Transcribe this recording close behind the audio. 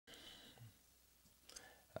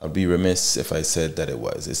I'd be remiss if I said that it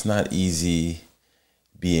was. It's not easy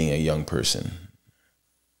being a young person.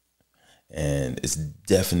 And it's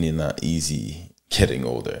definitely not easy getting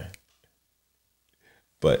older.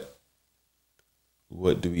 But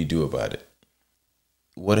what do we do about it?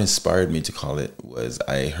 What inspired me to call it was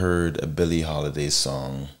I heard a Billie Holiday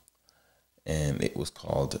song, and it was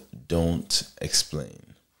called Don't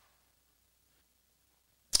Explain.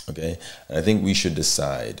 Okay? And I think we should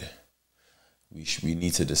decide. We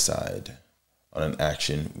need to decide on an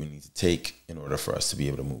action we need to take in order for us to be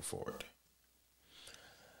able to move forward.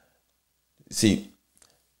 See,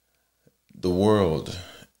 the world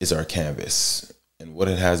is our canvas, and what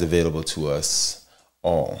it has available to us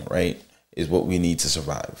all, right, is what we need to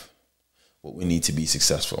survive, what we need to be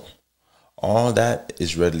successful. All that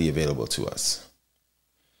is readily available to us.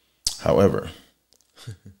 However,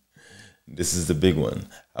 this is the big one.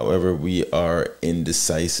 However, we are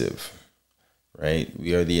indecisive, right?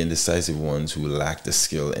 We are the indecisive ones who lack the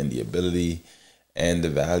skill and the ability and the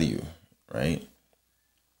value, right?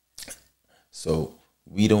 So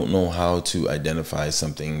we don't know how to identify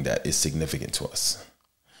something that is significant to us.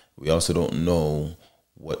 We also don't know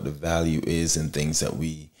what the value is in things that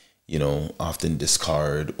we, often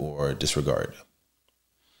discard or disregard.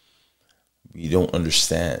 We don't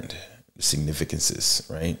understand the significances,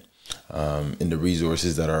 right, in the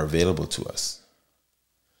resources that are available to us.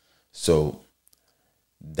 So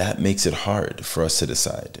that makes it hard for us to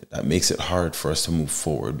decide. That makes it hard for us to move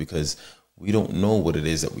forward because we don't know what it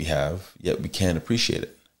is that we have, yet we can't appreciate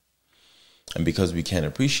it. And because we can't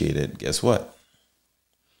appreciate it, guess what?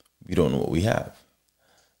 We don't know what we have,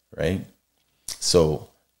 right? So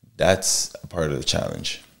that's a part of the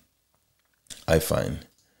challenge, I find.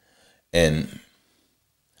 And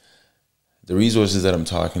the resources that I'm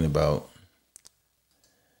talking about,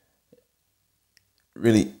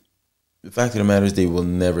 really, the fact of the matter is they will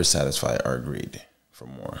never satisfy our greed for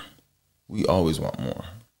more. We always want more.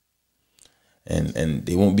 And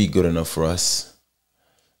they won't be good enough for us,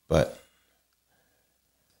 but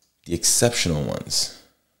the exceptional ones,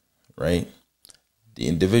 right? The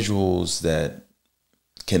individuals that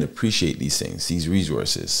can appreciate these things, these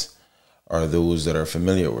resources, are those that are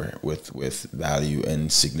familiar with value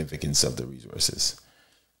and significance of the resources.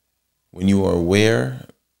 When you are aware,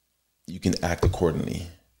 you can act accordingly.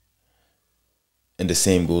 And the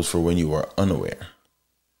same goes for when you are unaware.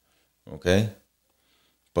 Okay?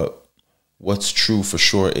 But what's true for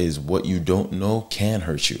sure is what you don't know can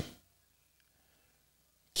hurt you,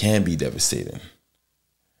 can be devastating,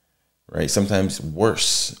 right? Sometimes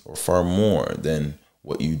worse or far more than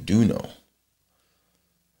what you do know.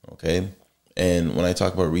 Okay? And when I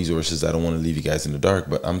talk about resources, I don't want to leave you guys in the dark,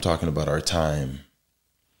 but I'm talking about our time,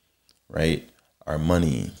 right? Our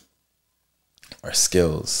money, our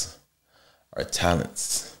skills, our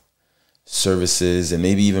talents, services, and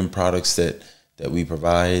maybe even products that we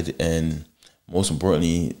provide, and most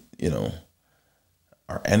importantly,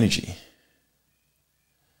 our energy.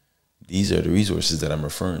 These are the resources that I'm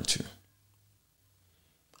referring to.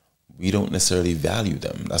 We don't necessarily value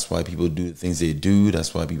them. That's why people do the things they do.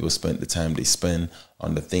 That's why people spend the time they spend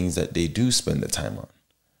on the things that they do spend the time on.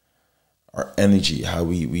 Our energy, how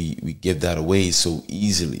we give that away so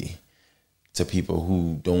easily to people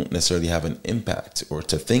who don't necessarily have an impact, or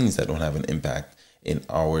to things that don't have an impact in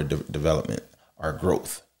our development, our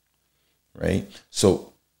growth, right?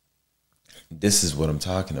 So this is what I'm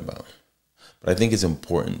talking about. But I think it's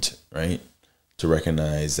important, right, to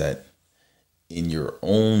recognize that in your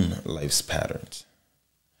own life's patterns,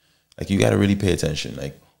 like, you got to really pay attention.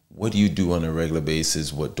 Like, what do you do on a regular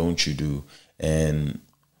basis? What don't you do? And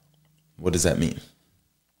what does that mean?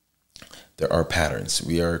 There are patterns.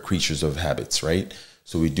 We are creatures of habits, right?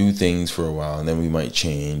 So we do things for a while, and then we might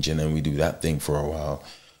change, and then we do that thing for a while.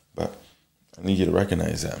 But I need you to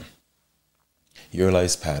recognize that. Your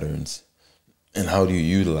life's patterns, and how do you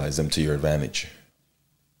utilize them to your advantage?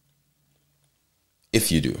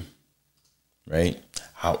 If you do, right?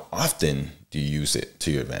 How often do you use it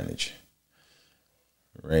to your advantage?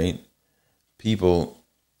 Right? People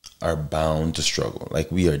are bound to struggle.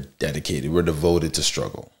 Like, we are dedicated. We're devoted to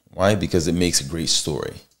struggle. Why? Because it makes a great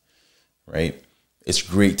story, right? It's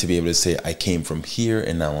great to be able to say, I came from here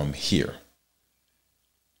and now I'm here.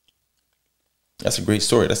 That's a great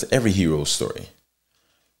story. That's every hero's story.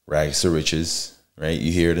 Rags to riches, right?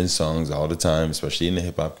 You hear it in songs all the time, especially in the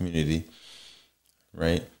hip hop community,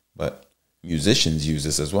 right? But musicians use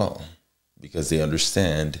this as well, because they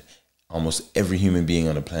understand almost every human being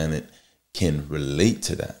on the planet can relate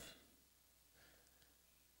to that.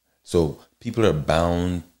 So people are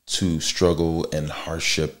bound to struggle and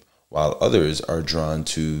hardship while others are drawn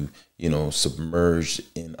to, submerged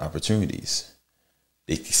in opportunities.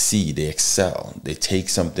 They see, they excel, they take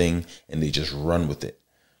something and they just run with it,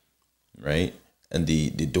 right? And the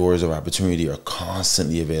doors of opportunity are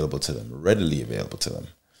constantly available to them, readily available to them.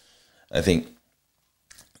 I think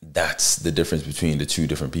that's the difference between the two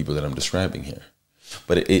different people that I'm describing here.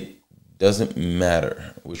 But it doesn't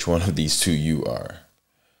matter which one of these two you are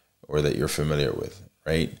or that you're familiar with,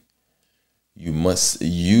 right? You must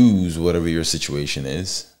use whatever your situation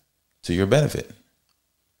is to your benefit.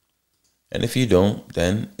 And if you don't,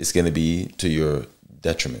 then it's going to be to your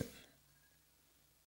detriment.